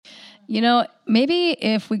Maybe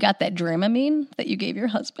if we got that Dramamine that you gave your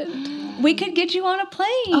husband, we could get you on a plane.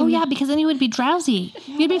 Oh, yeah, because then you would be drowsy.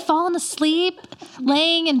 You'd be falling asleep,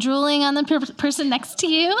 laying and drooling on the person next to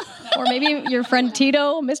you. Or maybe your friend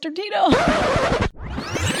Tito, Mr. Tito.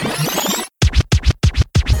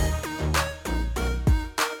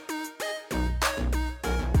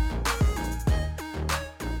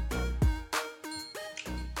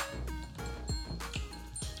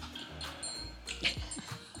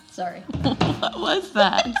 Sorry. What was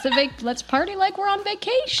that? Let's party like we're on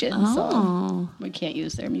vacation. Oh. So we can't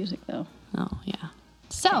use their music, though. Oh, yeah.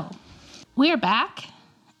 So, we're back.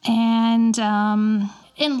 And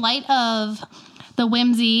in light of the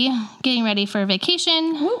Whimsy getting ready for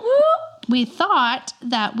vacation, we thought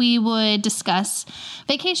that we would discuss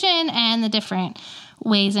vacation and the different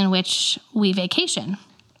ways in which we vacation.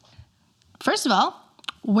 First of all,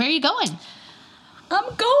 where are you going? I'm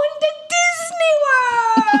going to Disney World.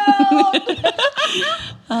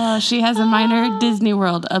 She has a minor Disney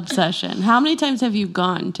World obsession. How many times have you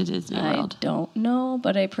gone to Disney World? I don't know,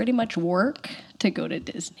 but I pretty much work to go to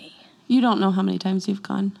Disney. You don't know how many times you've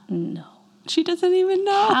gone? No. She doesn't even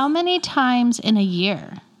know. How many times in a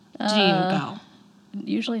year do you go?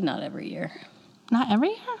 Usually not every year. Not every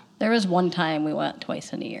year? There was one time we went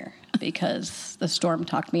twice in a year because the storm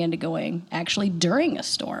talked me into going actually during a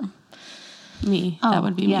storm. Me. That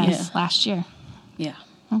would be me. Yes, last year. Yeah.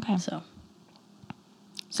 Okay. So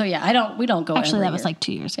yeah, we don't go Actually, every that was year. like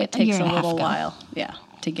 2 years ago. It takes a little while,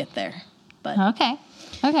 to get there. But Okay.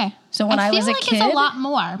 So when I was a kid, I feel like it's a lot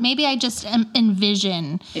more. Maybe I just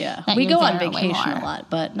envision. Yeah, that we you're go on there way vacation more. a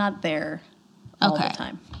lot, but not there all the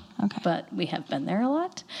time. Okay. But we have been there a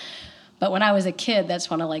lot. But when I was a kid,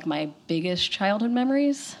 that's one of like my biggest childhood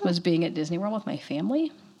memories was being at Disney World with my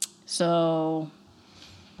family. So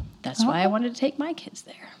that's why I wanted to take my kids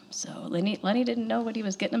there. So Lenny didn't know what he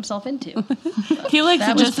was getting himself into. He likes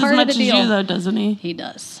it just as much as you, though, doesn't he? He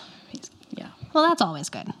does. Well, that's always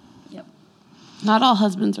good. Yep. Not all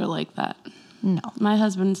husbands are like that. No. My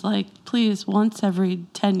husband's like, please, once every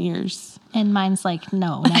 10 years. And mine's like,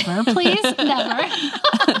 no, never, please, never.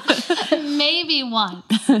 Maybe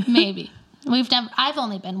once. Maybe. I've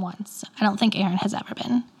only been once. I don't think Aaron has ever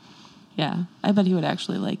been. Yeah, I bet he would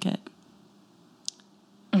actually like it.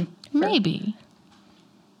 Maybe.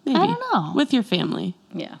 I don't know. With your family.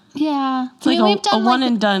 Yeah. Yeah. It's like we've a done one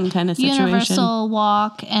and done kind of situation. Universal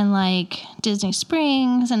walk and like Disney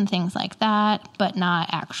Springs and things like that, but not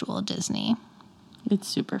actual Disney. It's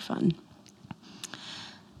super fun.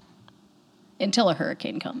 Until a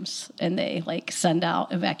hurricane comes and they like send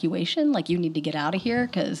out evacuation, like you need to get out of here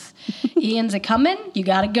because Ian's a coming, you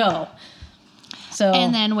got to go. So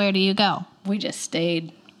And then where do you go? we just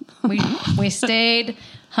stayed. We stayed,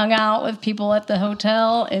 hung out with people at the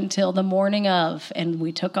hotel until the morning of, and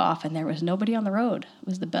we took off, and there was nobody on the road. It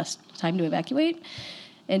was the best time to evacuate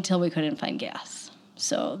until we couldn't find gas.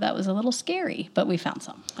 So that was a little scary, but we found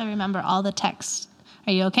some. I remember all the texts.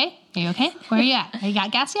 Are you okay? Are you okay? Where are you at? Are you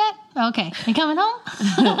got gas yet? Okay. You coming home?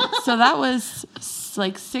 So that was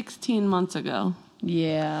like 16 months ago.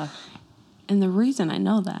 Yeah. And the reason I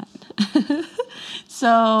know that,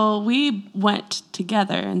 so we went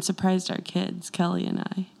together and surprised our kids, Kelly and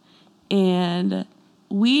I. And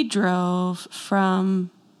we drove from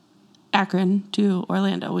Akron to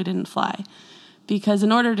Orlando. We didn't fly. Because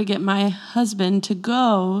in order to get my husband to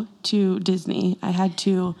go to Disney, I had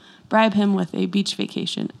to bribe him with a beach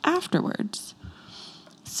vacation afterwards.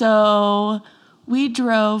 So we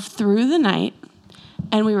drove through the night.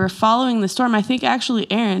 And we were following the storm. I think actually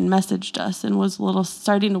Aaron messaged us and was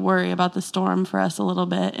starting to worry about the storm for us a little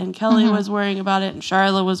bit. And Kelly was worrying about it. And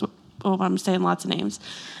Charlotte was, I'm saying lots of names.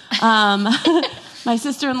 My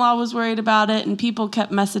sister-in-law was worried about it. And people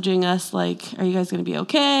kept messaging us like, are you guys going to be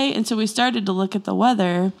okay? And so we started to look at the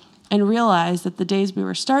weather and realize that the days we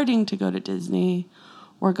were starting to go to Disney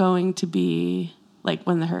were going to be like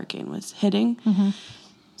when the hurricane was hitting. Mm-hmm.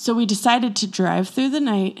 So we decided to drive through the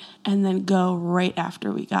night and then go right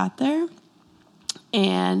after we got there.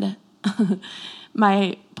 And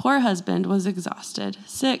my poor husband was exhausted,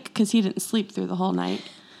 sick, because he didn't sleep through the whole night.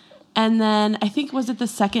 And then I think, was it the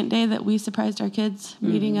second day that we surprised our kids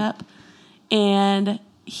meeting up? And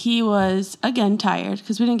he was, again, tired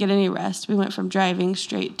because we didn't get any rest. We went from driving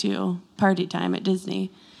straight to party time at Disney.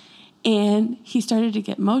 And he started to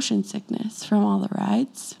get motion sickness from all the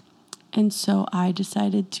rides. And so I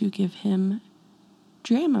decided to give him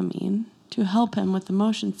Dramamine to help him with the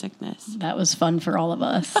motion sickness. That was fun for all of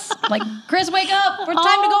us. Like, Chris, wake up. It's time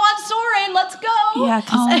to go on soaring. Let's go. Yeah,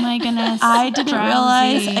 oh my goodness. I didn't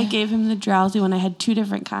realize I gave him the drowsy one. I had two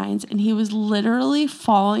different kinds, and he was literally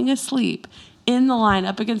falling asleep in the line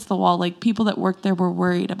up against the wall. Like, people that worked there were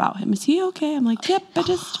worried about him. Is he okay? I'm like, yep, I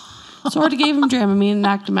just sort of gave him Dramamine and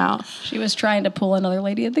knocked him out. She was trying to pull another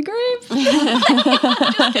lady at the grave.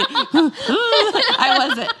 I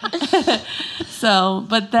wasn't. So,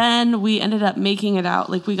 but then we ended up making it out.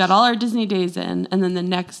 Like, we got all our Disney days in, and then the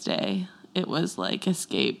next day it was like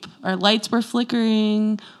escape. Our lights were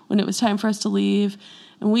flickering when it was time for us to leave,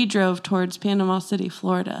 and we drove towards Panama City,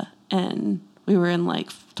 Florida, and we were in like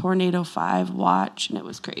Tornado 5 watch, and it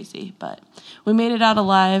was crazy. But we made it out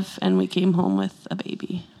alive, and we came home with a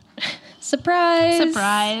baby. Surprise.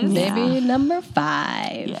 Surprise. Baby number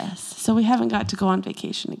 5. Yes. So we haven't got to go on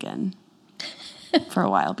vacation again for a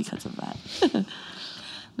while because of that.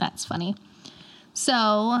 That's funny. So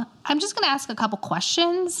I'm just going to ask a couple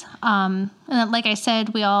questions. And then, like I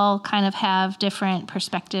said, we all kind of have different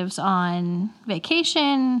perspectives on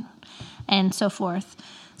vacation and so forth.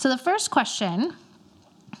 So the first question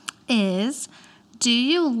is, do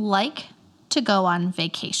you like to go on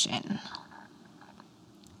vacation?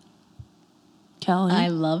 Kelly? I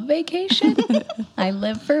love vacation. I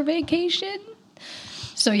live for vacation.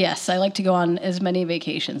 So yes, I like to go on as many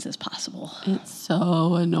vacations as possible. It's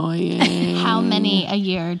so annoying. How many a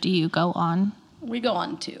year do you go on? We go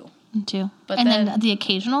on 2. 2. But and then- then the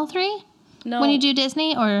occasional 3? No. When you do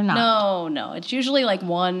Disney or not? No. It's usually like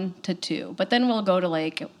 1 to 2. But then we'll go to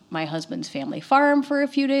like my husband's family farm for a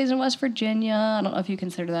few days in West Virginia. I don't know if you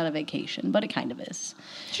consider that a vacation, but it kind of is.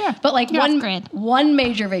 Sure. But like You're off grid. one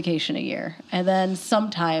major vacation a year, and then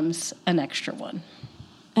sometimes an extra one.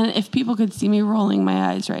 And if people could see me rolling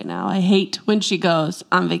my eyes right now, I hate when she goes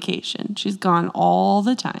on vacation. She's gone all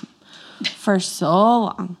the time for so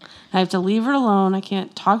long. I have to leave her alone. I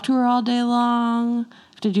can't talk to her all day long. I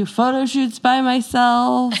have to do photo shoots by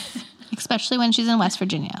myself. Especially when she's in West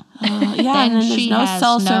Virginia. Yeah, and Then then there's she no has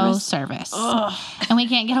cell no service. service. And we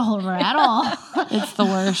can't get a hold of her at all. It's the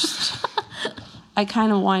worst. I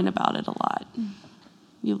kind of whine about it a lot.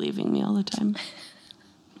 You leaving me all the time.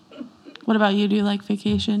 What about you? Do you like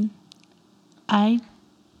vacation? I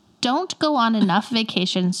don't go on enough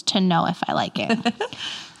vacations to know if I like it.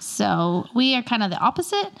 So we are kind of the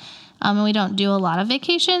opposite. And we don't do a lot of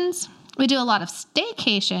vacations. We do a lot of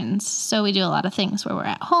staycations. So we do a lot of things where we're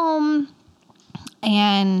at home.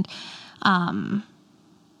 And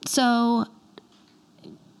so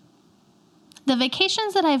the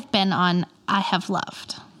vacations that I've been on, I have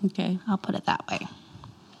loved. Okay. I'll put it that way.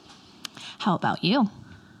 How about you?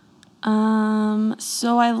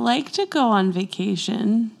 So I like to go on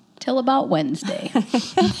vacation. Till about Wednesday.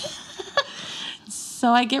 So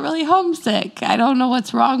I get really homesick. I don't know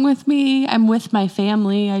what's wrong with me. I'm with my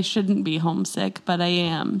family. I shouldn't be homesick, but I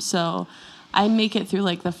am. So I make it through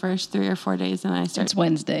like the first 3 or 4 days, and I start. It's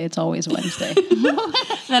Wednesday. It's always Wednesday.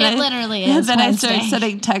 It literally is Then Wednesday. I start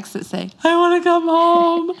sending texts that say, "I want to come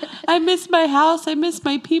home. I miss my house. I miss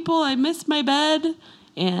my people. I miss my bed."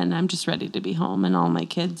 And I'm just ready to be home. And all my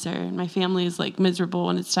kids are, my family is like miserable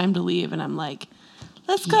when it's time to leave. And I'm like,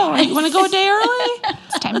 let's go. Yes. You want to go a day early?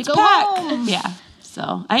 It's time Let's to go pack. home. Yeah.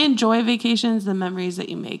 So I enjoy vacations, the memories that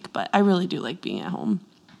you make, but I really do like being at home.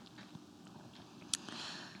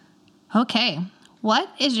 Okay. What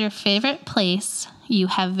is your favorite place you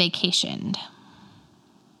have vacationed?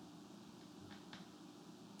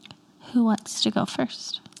 Who wants to go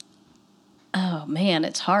first? Oh, man,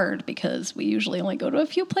 it's hard because we usually only go to a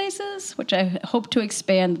few places, which I hope to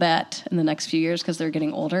expand that in the next few years because they're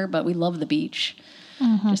getting older. But we love the beach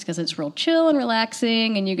just because it's real chill and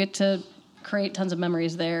relaxing, and you get to create tons of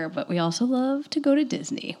memories there. But we also love to go to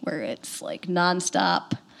Disney, where it's like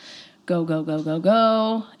nonstop, go, go, go, go,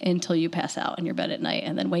 go, until you pass out in your bed at night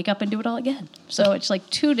and then wake up and do it all again. So it's like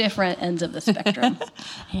 2 different ends of the spectrum.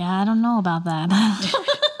 Yeah, I don't know about that.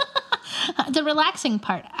 The relaxing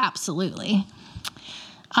part, absolutely.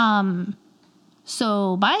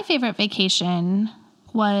 So my favorite vacation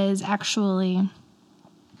was actually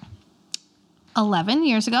 11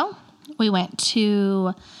 years ago. We went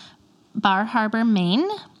to Bar Harbor, Maine,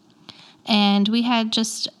 and we had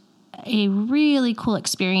just a really cool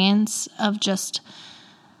experience of just,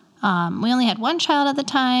 we only had one child at the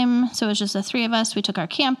time, so it was just the 3 of us. We took our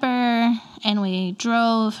camper, and we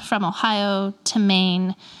drove from Ohio to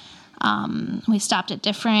Maine. We stopped at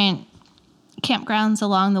different campgrounds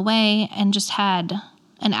along the way and just had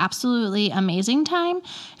an absolutely amazing time.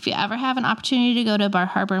 If you ever have an opportunity to go to Bar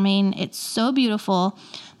Harbor, Maine, it's so beautiful.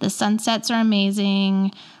 The sunsets are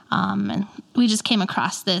amazing. And we just came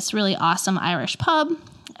across this really awesome Irish pub,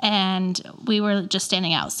 and we were just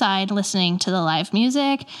standing outside listening to the live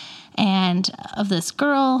music and of this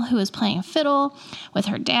girl who was playing fiddle with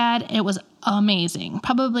her dad. It was amazing.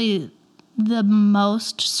 Probably the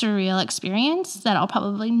most surreal experience that I'll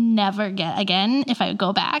probably never get again if I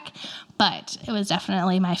go back. But it was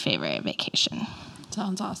definitely my favorite vacation.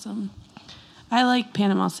 Sounds awesome. I like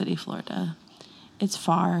Panama City, Florida. It's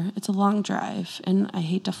far. It's a long drive, and I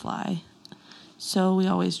hate to fly. So we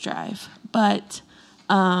always drive. But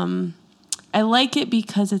I like it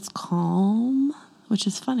because it's calm, which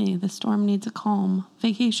is funny. The storm needs a calm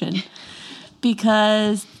vacation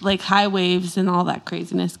because like high waves and all that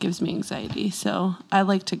craziness gives me anxiety. So I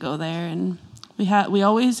like to go there, and we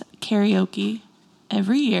always karaoke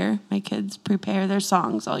every year. My kids prepare their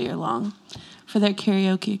songs all year long for their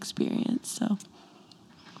karaoke experience. So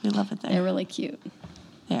we love it there. They're really cute.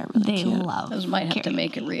 They are really They cute. love Those might have karaoke. to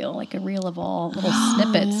make a reel, like a reel of all little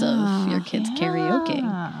snippets of your kids'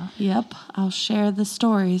 karaoke. Yep, I'll share the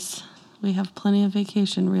stories. We have plenty of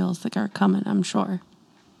vacation reels that are coming, I'm sure.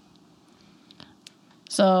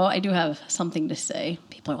 So I do have something to say.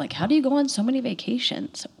 People are like, how do you go on so many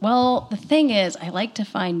vacations? Well, the thing is, I like to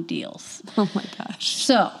find deals. Oh my gosh.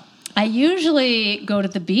 So I usually go to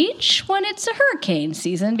the beach when it's a hurricane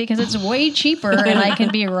season because it's way cheaper and I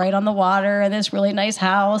can be right on the water in this really nice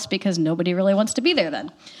house because nobody really wants to be there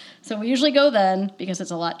then. So we usually go then because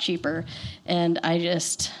it's a lot cheaper. And I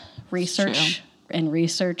just research and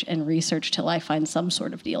research and research till I find some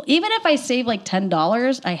sort of deal. Even if I save like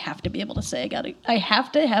 $10, I have to be able to say I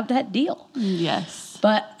have to have that deal. Yes.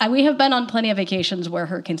 But we have been on plenty of vacations where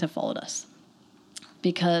hurricanes have followed us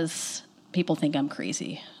because people think I'm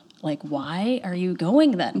crazy. Like, why are you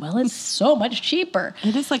going then? Well, it's so much cheaper.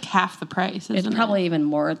 It is like half the price, isn't it? It's probably even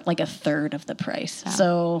more, like a third of the price. Yeah.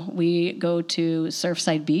 So we go to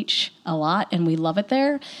Surfside Beach a lot, and we love it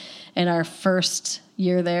there. And our first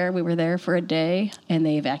year there, we were there for a day, and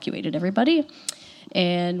they evacuated everybody.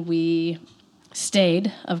 And we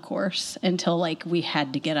stayed, of course, until, like, we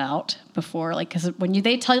had to get out before, like, because when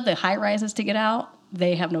they tell you the high rises to get out,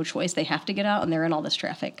 they have no choice. They have to get out, and they're in all this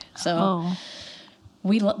traffic. So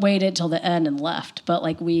we waited till the end and left, but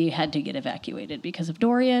like we had to get evacuated because of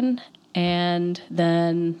Dorian. And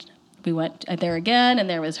then we went there again, and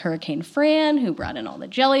there was Hurricane Fran, who brought in all the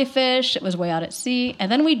jellyfish. It was way out at sea.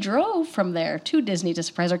 And then we drove from there to Disney to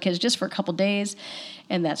surprise our kids just for a couple days.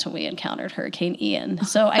 And that's when we encountered Hurricane Ian.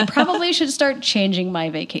 So I probably should start changing my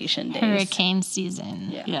vacation days. Hurricane season.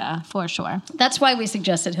 Yeah. For sure. That's why we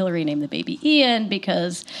suggested Hillary name the baby Ian,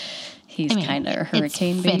 because he's kind of a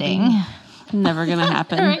hurricane baby. Fitting. Never gonna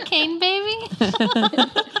happen. Hurricane baby.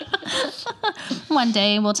 One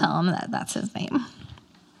day we'll tell him that that's his name.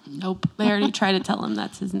 Nope. They already tried to tell him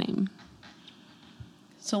that's his name.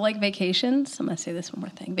 So like vacations, I'm going to say this one more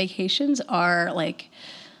thing. Vacations are like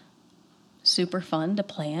super fun to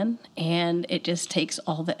plan, and it just takes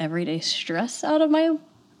all the everyday stress out of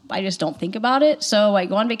I just don't think about it. So I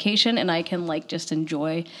go on vacation and I can like just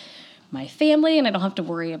enjoy my family, and I don't have to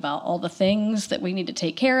worry about all the things that we need to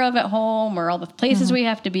take care of at home or all the places we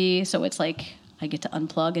have to be. So it's like I get to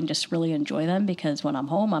unplug and just really enjoy them, because when I'm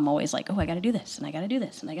home, I'm always like, oh, I got to do this, and I got to do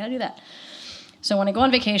this, and I got to do that. So when I go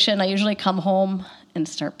on vacation, I usually come home and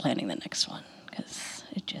start planning the next one, because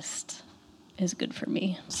it just is good for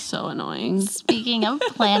me. So annoying. Speaking of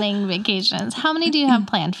planning vacations, how many do you have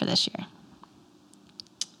planned for this year?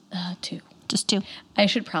 2. Just 2. I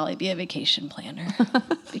should probably be a vacation planner You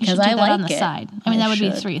because should do I that like on the it. side. I mean, that would be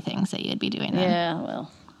should. 3 things that you'd be doing then. Yeah,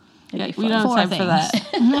 well, Yeah, it'd be we fun. don't have 4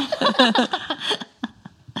 time for that.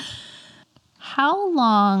 How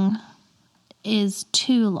long is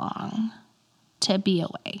too long to be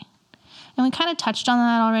away? And we kind of touched on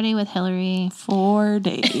that already with Hillary. 4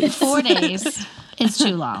 days. 4 days is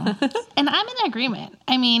too long. And I'm in agreement.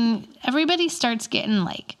 I mean, everybody starts getting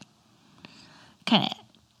like kind of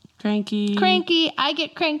cranky. I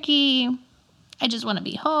get cranky. I just want to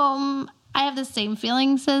be home. I have the same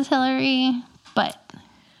feelings as Hillary. But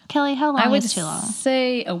Kelly, how long is too long? I would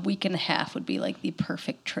say a week and a half would be like the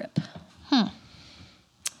perfect trip.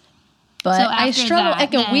 But So I after struggle.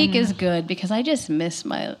 that, Like a week then- is good because I just miss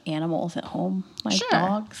my animals at home. My Sure.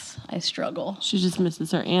 dogs. I struggle. She just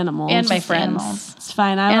misses her animals. And my Just friends. animals. It's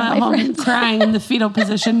fine. I'm And at my home friends. crying in the fetal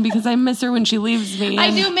position because I miss her when she leaves me. I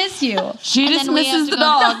and do miss you. She And just then we have misses to the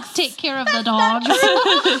go dogs. take care of the dogs.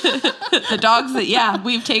 The dogs that,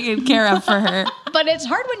 we've taken care of for her. But it's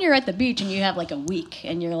hard when you're at the beach and you have like a week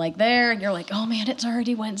and you're like there and you're like, oh man, it's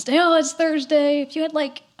already Wednesday. Oh, it's Thursday. If you had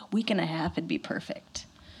like a week and a half, it'd be perfect.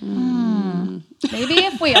 Maybe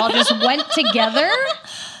if we all just went together,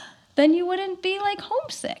 then you wouldn't be like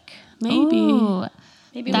homesick. Maybe. Ooh.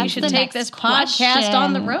 Maybe we That's should the take next this podcast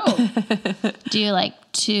on the road. Do you like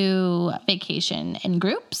to vacation in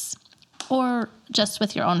groups or just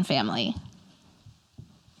with your own family?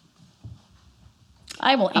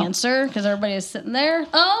 I will answer because everybody is sitting there.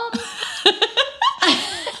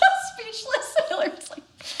 Speechless. Hillary's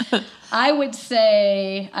like, I would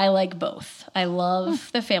say I like both. I love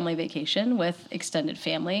the family vacation with extended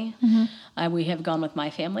family. We have gone with my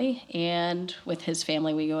family, and with his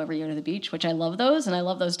family, we go every year to the beach, which I love those, and I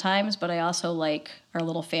love those times, but I also like our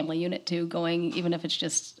little family unit, too, going, even if it's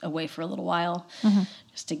just away for a little while,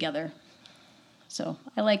 just together. So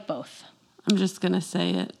I like both. I'm just going to say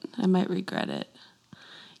it. I might regret it.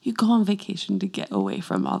 You go on vacation to get away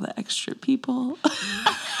from all the extra people. That's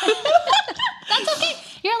okay.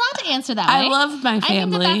 You're allowed to answer that way. I love my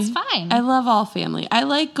family. I think that's fine. I love all family. I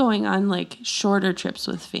like going on like shorter trips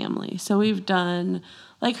with family. So we've done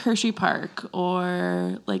like Hershey Park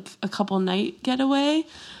or like a couple night getaway.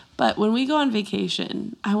 But when we go on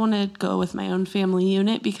vacation, I want to go with my own family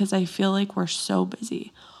unit because I feel like we're so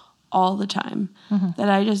busy all the time that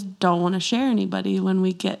I just don't want to share anybody when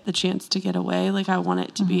we get the chance to get away. Like I want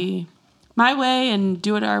it to be my way and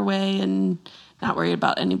do it our way and not worried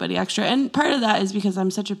about anybody extra. And part of that is because I'm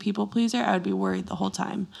such a people pleaser. I would be worried the whole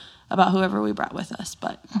time about whoever we brought with us.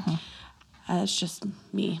 But it's just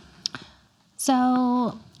me.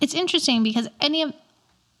 So it's interesting because any of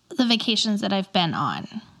the vacations that I've been on,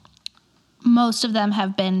 most of them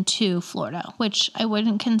have been to Florida, which I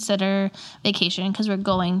wouldn't consider vacation because we're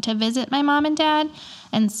going to visit my mom and dad.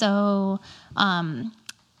 And so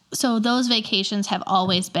those vacations have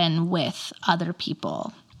always been with other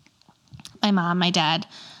people. My mom, my dad,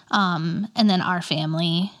 and then our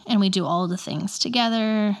family, and we do all the things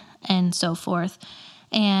together and so forth.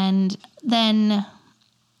 And then,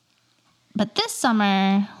 but this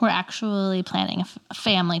summer, we're actually planning a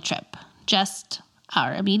family trip, just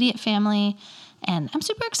our immediate family, and I'm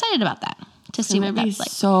super excited about that, to see what that's like.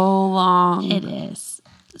 So long. It is.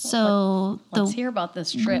 So let's hear about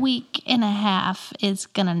this trip. Week and a half is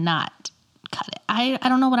going to not cut it. I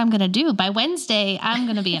don't know what I'm going to do. By Wednesday, I'm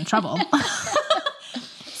going to be in trouble.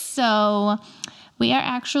 So we are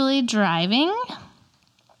actually driving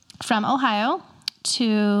from Ohio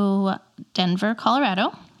to Denver,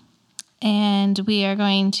 Colorado. And we are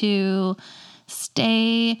going to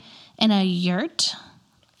stay in a yurt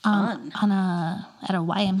at a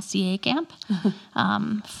YMCA camp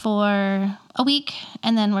for a week.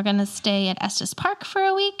 And then we're going to stay at Estes Park for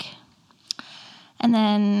a week. And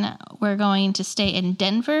then we're going to stay in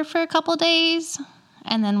Denver for a couple days.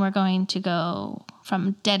 And then we're going to go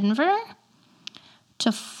from Denver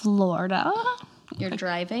to Florida. You're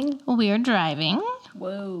driving? We are driving.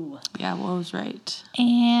 Whoa. Yeah, Wo's right.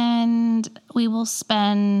 And we will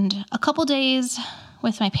spend a couple days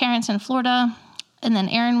with my parents in Florida. And then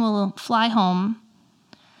Aaron will fly home.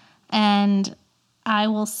 And I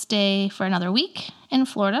will stay for another week in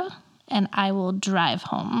Florida. And I will drive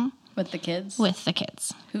home. With the kids? With the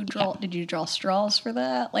kids. Did you draw straws for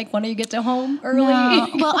that? Like when do you get to home early? No.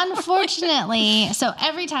 Well, unfortunately, so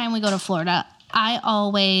every time we go to Florida, I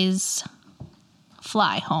always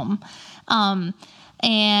fly home.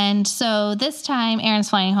 And so this time Aaron's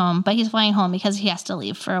flying home, but he's flying home because he has to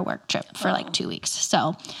leave for a work trip for like 2 weeks.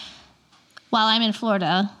 So while I'm in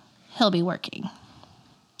Florida, he'll be working.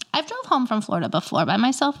 I've drove home from Florida before by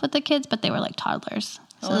myself with the kids, but they were like toddlers.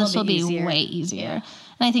 So this will be way easier. Yeah.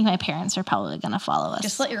 And I think my parents are probably going to follow us.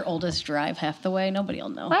 Just let your oldest drive half the way. Nobody will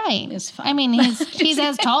know. Right. It's fine. I mean, he's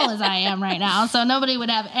as tall as I am right now, so nobody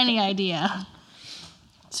would have any idea.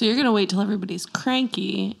 So you're going to wait till everybody's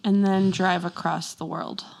cranky and then drive across the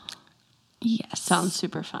world. Yes. Sounds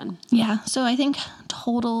super fun. Yeah. So I think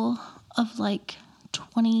total of like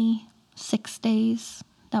 26 days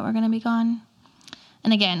that we're going to be gone.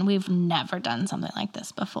 And again, we've never done something like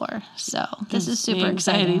this before. So this is super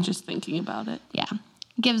exciting. Just thinking about it. Yeah.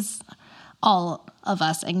 Gives all of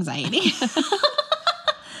us anxiety.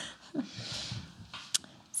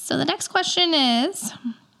 So the next question is,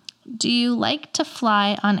 do you like to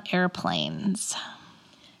fly on airplanes?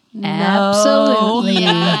 No. Absolutely.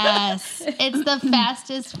 Yes. It's the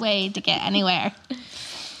fastest way to get anywhere.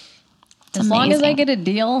 As long as I get a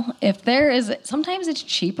deal, sometimes it's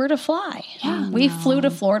cheaper to fly. Yeah. We flew to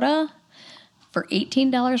Florida for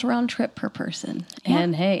 $18 round trip per person. Yeah.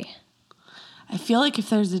 And hey. I feel like if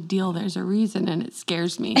there's a deal, there's a reason, and it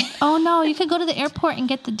scares me. Oh, no. You could go to the airport and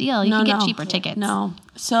get the deal. You could get cheaper tickets. No.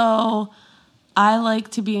 So I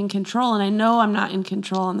like to be in control, and I know I'm not in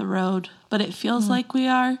control on the road, but it feels like we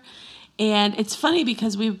are. And it's funny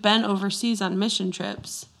because we've been overseas on mission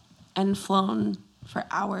trips and flown for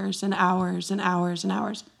hours and hours and hours and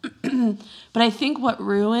hours. But I think what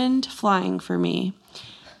ruined flying for me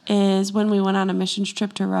is when we went on a missions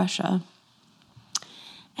trip to Russia.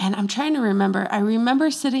 And I'm trying to remember. I remember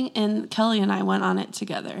sitting in, Kelly and I went on it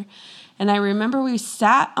together. And I remember we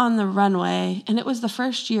sat on the runway, and it was the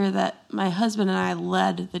first year that my husband and I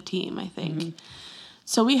led the team, I think. Mm-hmm.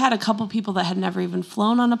 So we had a couple people that had never even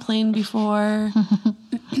flown on a plane before.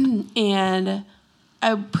 And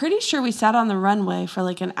I'm pretty sure we sat on the runway for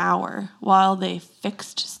like an hour while they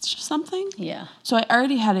fixed something. Yeah. So I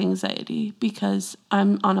already had anxiety because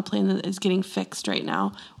I'm on a plane that is getting fixed right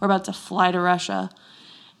now. We're about to fly to Russia.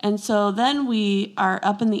 And so then we are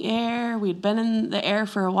up in the air. We'd been in the air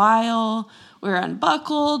for a while. We were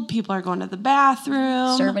unbuckled. People are going to the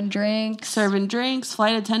bathroom. Serving drinks.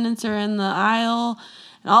 Flight attendants are in the aisle.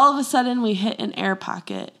 And all of a sudden, we hit an air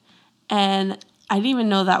pocket. And I didn't even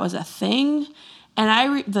know that was a thing.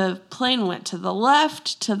 And the plane went to the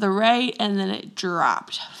left, to the right, and then it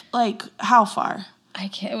dropped. Like, how far?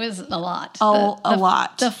 It was a lot. A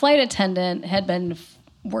lot. The flight attendant had been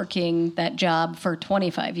working that job for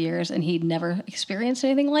 25 years, and he'd never experienced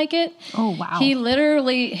anything like it. Oh, wow. He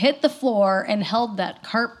literally hit the floor and held that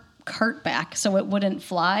cart back so it wouldn't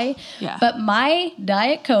fly. Yeah. But my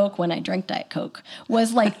Diet Coke, when I drank Diet Coke,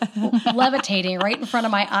 was like levitating right in front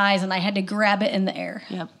of my eyes, and I had to grab it in the air.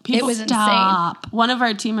 Yep. It was Stop. insane. One of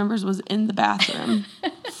our team members was in the bathroom,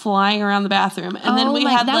 flying around the bathroom. And then we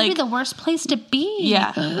had that would be the worst place to be.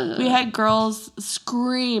 Yeah. We had girls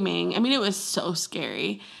screaming. I mean, it was so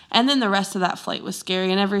scary. And then the rest of that flight was scary.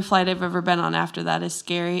 And every flight I've ever been on after that is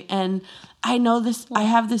scary. And I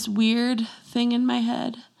have this weird thing in my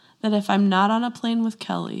head that if I'm not on a plane with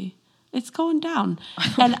Kelly, it's going down.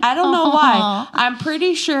 And I don't know why. I'm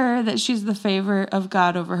pretty sure that she's the favor of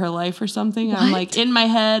God over her life or something. I'm like, in my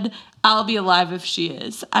head, I'll be alive if she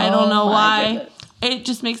is. I don't know why. Goodness. It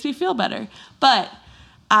just makes me feel better. But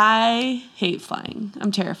I hate flying.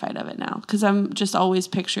 I'm terrified of it now because I'm just always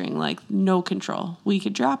picturing like no control. We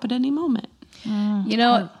could drop at any moment. You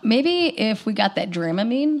know, maybe if we got that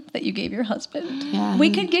Dramamine that you gave your husband,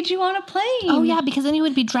 we could get you on a plane. Oh, yeah, because then you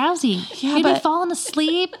would be drowsy. Yeah, You'd be but falling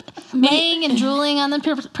asleep, laying and drooling on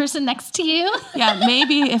the person next to you. Yeah,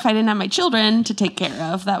 maybe if I didn't have my children to take care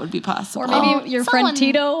of, that would be possible. Or maybe your friend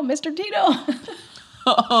Tito, Mr. Tito.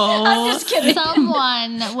 I'm just kidding.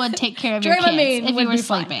 Someone would take care of your kids if you were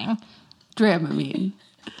sleeping. Dramamine.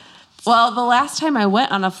 Well, the last time I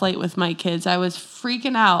went on a flight with my kids, I was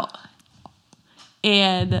freaking out.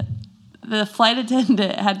 And the flight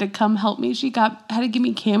attendant had to come help me. She had to give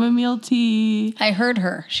me chamomile tea. I heard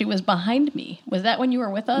her. She was behind me. Was that when you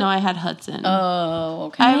were with us? No, I had Hudson.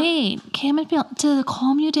 Oh, okay. Wait, chamomile to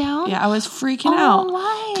calm you down? Yeah, I was freaking out.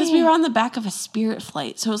 Why? Because we were on the back of a Spirit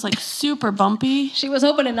flight, so it was like super bumpy. She was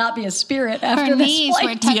hoping to not be a spirit after Her this knees flight.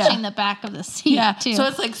 were touching the back of the seat, too. So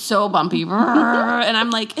it's like so bumpy. And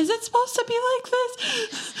I'm like, is it supposed to be like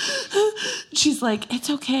this? She's like, it's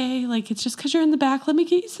okay. Like, it's just because you're in the back. Let me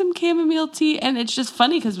get you some chamomile tea. And it's just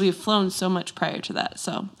funny because we've flown so much prior to that.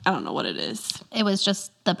 So I don't know what it is. It was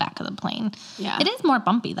just the back of the plane. Yeah. It is more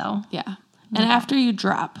bumpy, though. Yeah. And after you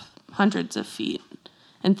drop hundreds of feet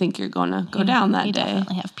and think you're going to go down that you day.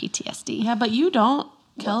 definitely have PTSD. Yeah, but you don't,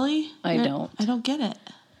 Kelly. I don't. I don't get it.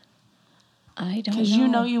 I don't know. Because you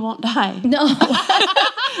know you won't die. No.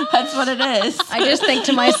 That's what it is. I just think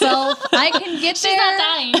to myself, I can get She's there not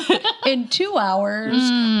dying. in 2 hours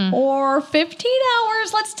or 15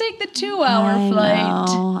 hours. Let's take the 2-hour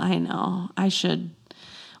flight. I know. I should.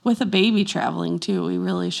 With a baby traveling, too, we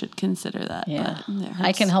really should consider that. Yeah. But it I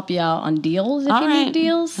hurts. can help you out on deals if All you right. need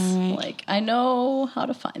deals. All right. Like, I know how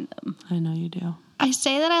to find them. I know you do. I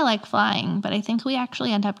say that I like flying, but I think we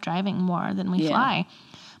actually end up driving more than we fly.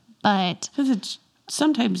 But Because it's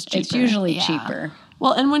sometimes cheaper. It's usually cheaper.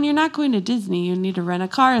 Well, and when you're not going to Disney, you need to rent a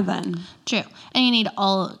car then. true. And you need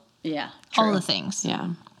all True. the things. Yeah.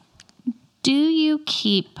 Do you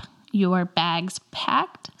keep your bags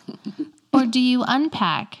packed or do you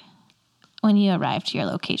unpack when you arrive to your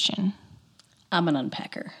location? I'm an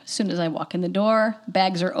unpacker. As soon as I walk in the door,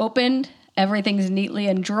 bags are opened. Everything's neatly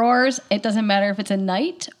in drawers. It doesn't matter if it's a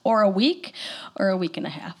night or a week and a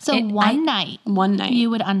half. So one night you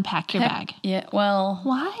would unpack your bag. Yeah, well,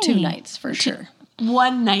 Why? 2 nights for sure.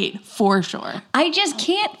 One night for sure. I just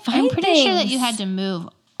can't find I'm pretty sure that things. you had to move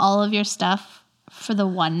all of your stuff for the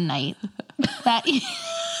one night.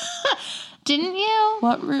 Didn't you?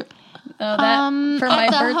 What route? Oh, that for my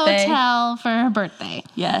at the birthday. hotel for her birthday.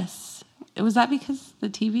 Yes. Was that because the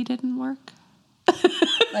TV didn't work?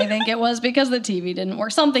 I think it was because the TV didn't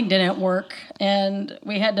work. Something didn't work, and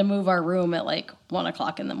we had to move our room at like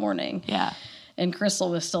 1:00 in the morning. Yeah. And Crystal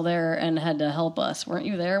was still there and had to help us. Weren't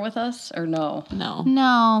you there with us, or no? No.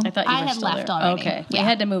 No, I thought you were had still left there. already. Okay, we Yeah.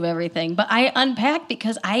 had to move everything, but I unpacked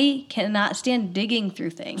because I cannot stand digging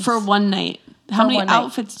through things. For one night. How many one night.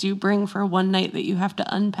 outfits do you bring for one night that you have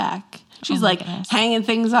to unpack? She's like goodness. hanging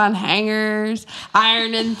things on hangers,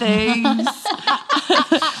 ironing things.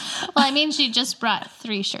 Well, I mean, she just brought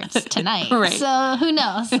 3 shirts tonight. Right. So who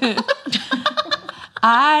knows?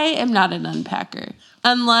 I am not an unpacker.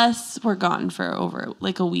 Unless we're gone for over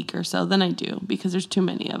like a week or so, then I do because there's too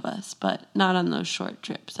many of us, but not on those short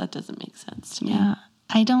trips. That doesn't make sense to me. Yeah.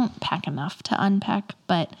 I don't pack enough to unpack,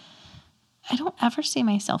 but I don't ever see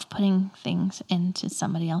myself putting things into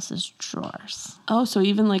somebody else's drawers. Oh, so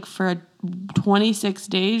even like for 26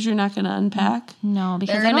 days, you're not going to unpack? No,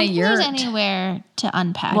 because They're I in don't a think there's yurt. anywhere to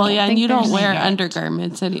unpack. Well, yeah, and think you don't there's wear a yurt.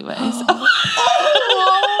 undergarments anyways. Oh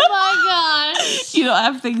my gosh. You don't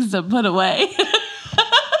have things to put away.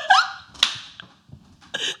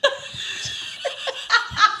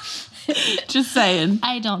 Just saying.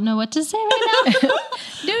 I don't know what to say right now.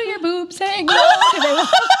 Do your boobs hang low?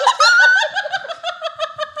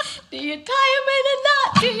 Do you tie them in a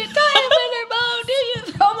knot? Do you tie them in a bow? Do you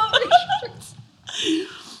throw them over your shirts?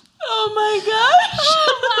 Oh my gosh.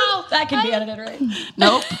 Oh, wow. That can be edited, right?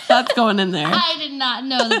 Nope, that's going in there. I did not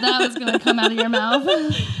know that was going to come out of your mouth.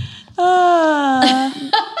 Oh,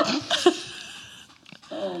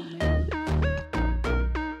 man.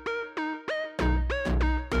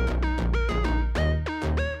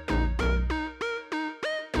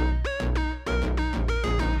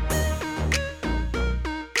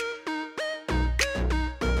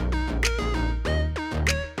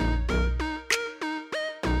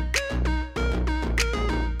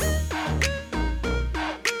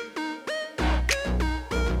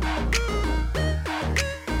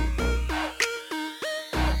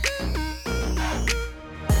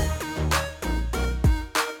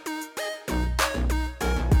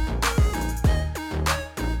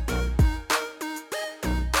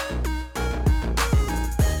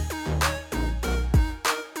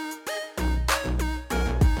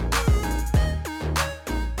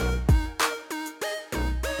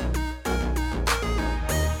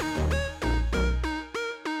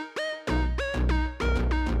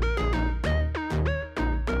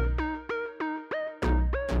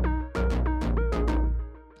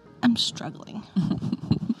 I'm struggling.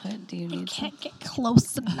 What do you need? Can't get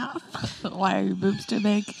close enough. Why are your boobs too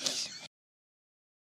big?